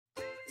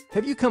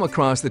Have you come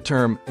across the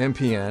term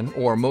MPN,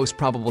 or most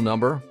probable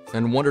number,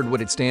 and wondered what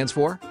it stands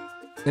for?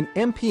 An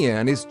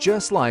MPN is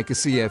just like a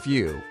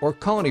CFU, or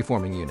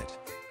colony-forming unit.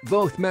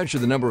 Both measure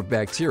the number of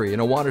bacteria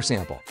in a water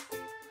sample.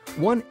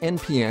 One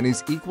MPN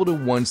is equal to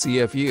one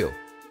CFU.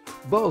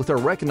 Both are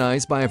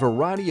recognized by a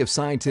variety of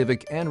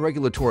scientific and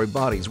regulatory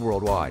bodies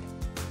worldwide.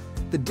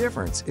 The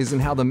difference is in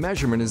how the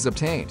measurement is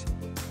obtained.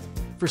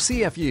 For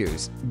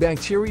CFUs,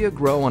 bacteria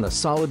grow on a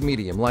solid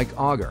medium like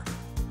agar.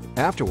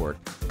 Afterward,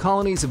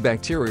 colonies of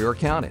bacteria are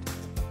counted.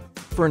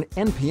 For an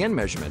NPN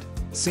measurement,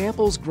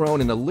 samples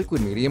grown in a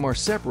liquid medium are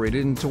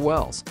separated into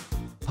wells.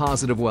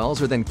 Positive wells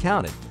are then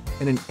counted,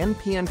 and an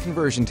NPN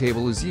conversion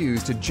table is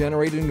used to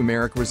generate a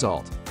numeric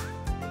result.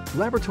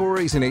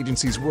 Laboratories and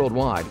agencies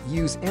worldwide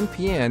use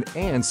NPN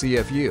and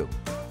CFU.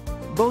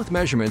 Both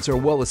measurements are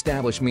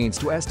well-established means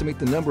to estimate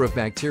the number of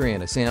bacteria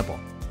in a sample,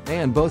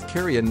 and both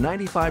carry a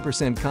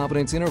 95%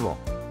 confidence interval.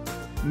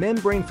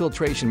 Membrane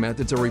filtration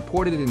methods are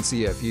reported in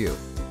CFU,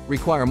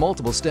 require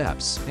multiple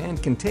steps,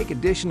 and can take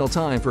additional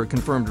time for a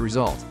confirmed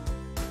result.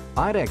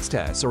 IDEXX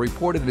tests are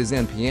reported as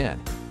NPN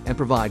and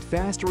provide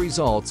faster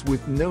results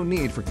with no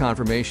need for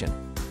confirmation.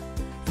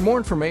 For more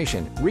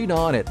information, read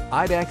on at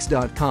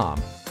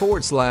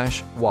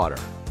idexx.com/water.